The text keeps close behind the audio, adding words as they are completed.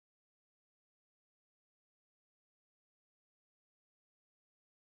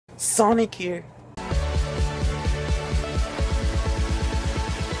Sonic here.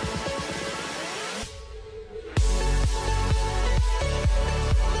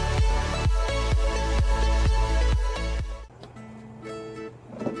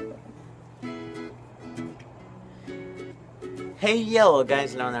 Hey yo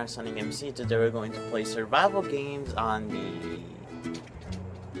guys, 11Darksonic's MC. Today we're going to play survival games on the...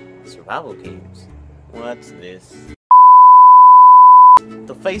 Survival games? What's this?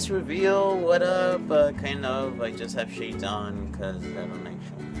 The face reveal, what up? Kind of, I just have shades on because I don't like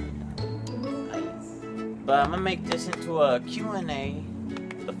showing my eyes. But I'm gonna make this into a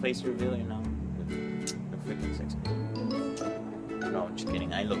QnA. The face reveal, you know. The freaking sexy. No, I'm just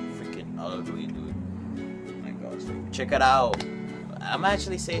kidding. I look freaking ugly, dude. Oh my god, so check it out. I'm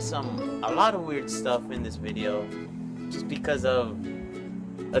actually say a lot of weird stuff in this video just because of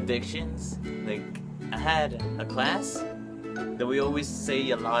addictions. Like, I had a class that we always say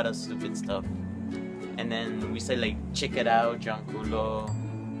a lot of stupid stuff, and then we say like check it out, John Culo,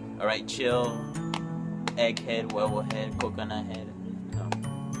 alright chill, egghead, werewolf head, coconut head, you know,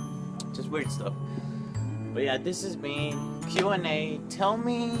 just weird stuff. But yeah, this is me, Q&A. Tell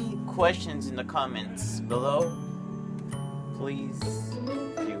me questions in the comments below, please,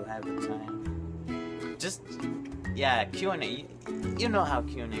 if you have the time. Just, yeah, Q&A, you know how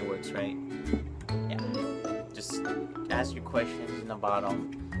Q&A works, right? Yeah, just ask your questions in the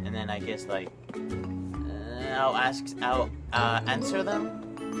bottom, and then I guess like I'll answer them,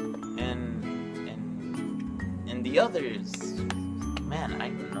 and the others, man, I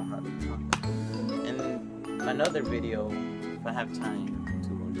don't know how to talk. In another video, if I have time to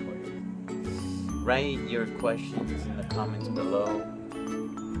record it, write your questions in the comments below,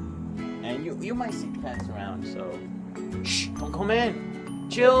 and you might see cats around, so shh, don't come in,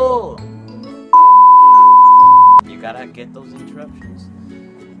 chill. You gotta get those interruptions.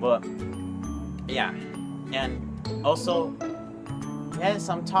 But yeah, and also, yes,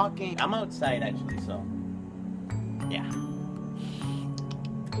 I'm talking. I'm outside actually, so yeah.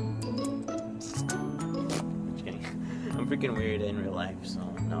 Just kidding. I'm freaking weird in real life, so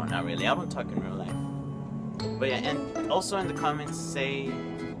no, not really. I don't talk in real life. But yeah, and also in the comments say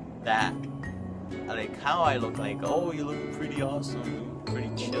that like how I look, like, oh, you look pretty awesome, you look pretty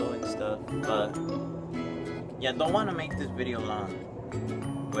chill and stuff, but yeah, don't want to make this video long.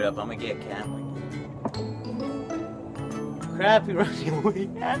 Wait up, I'm gonna get a camera. Crap, you ran away.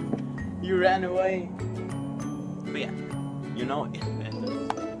 You ran away. But yeah, you know,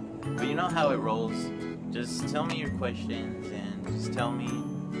 but you know how it rolls. Just tell me your questions and just tell me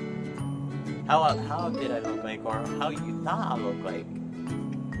how did I look like, or how you thought I looked like.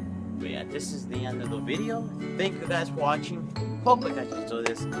 But yeah, this is the end of the video. Thank you guys for watching. Hope you guys enjoyed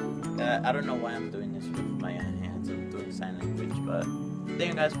this. I don't know why I'm doing this with my hands. I'm doing sign language, but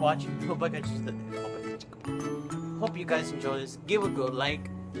thank you guys for watching. Hope you guys enjoy this. Give a good like,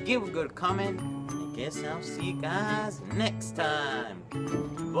 give a good comment. I guess I'll see you guys next time.